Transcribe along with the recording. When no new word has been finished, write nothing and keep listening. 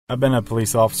I've been a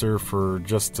police officer for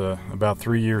just about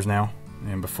 3 years now,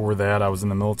 and before that I was in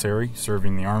the military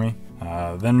serving the Army.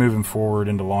 Then moving forward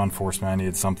into law enforcement, I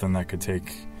needed something that could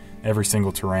take every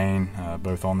single terrain,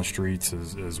 both on the streets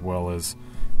as well as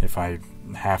if I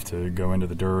have to go into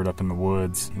the dirt up in the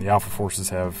woods. The Alpha Forces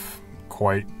have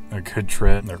quite a good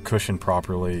trip. They're cushioned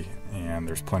properly, and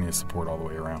there's plenty of support all the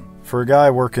way around. For a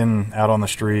guy working out on the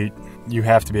street, you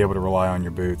have to be able to rely on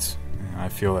your boots. I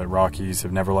feel that Rockies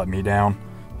have never let me down.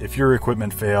 If your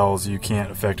equipment fails, you can't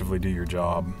effectively do your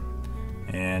job,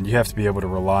 and you have to be able to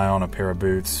rely on a pair of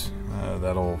boots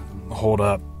that'll hold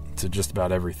up to just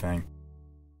about everything.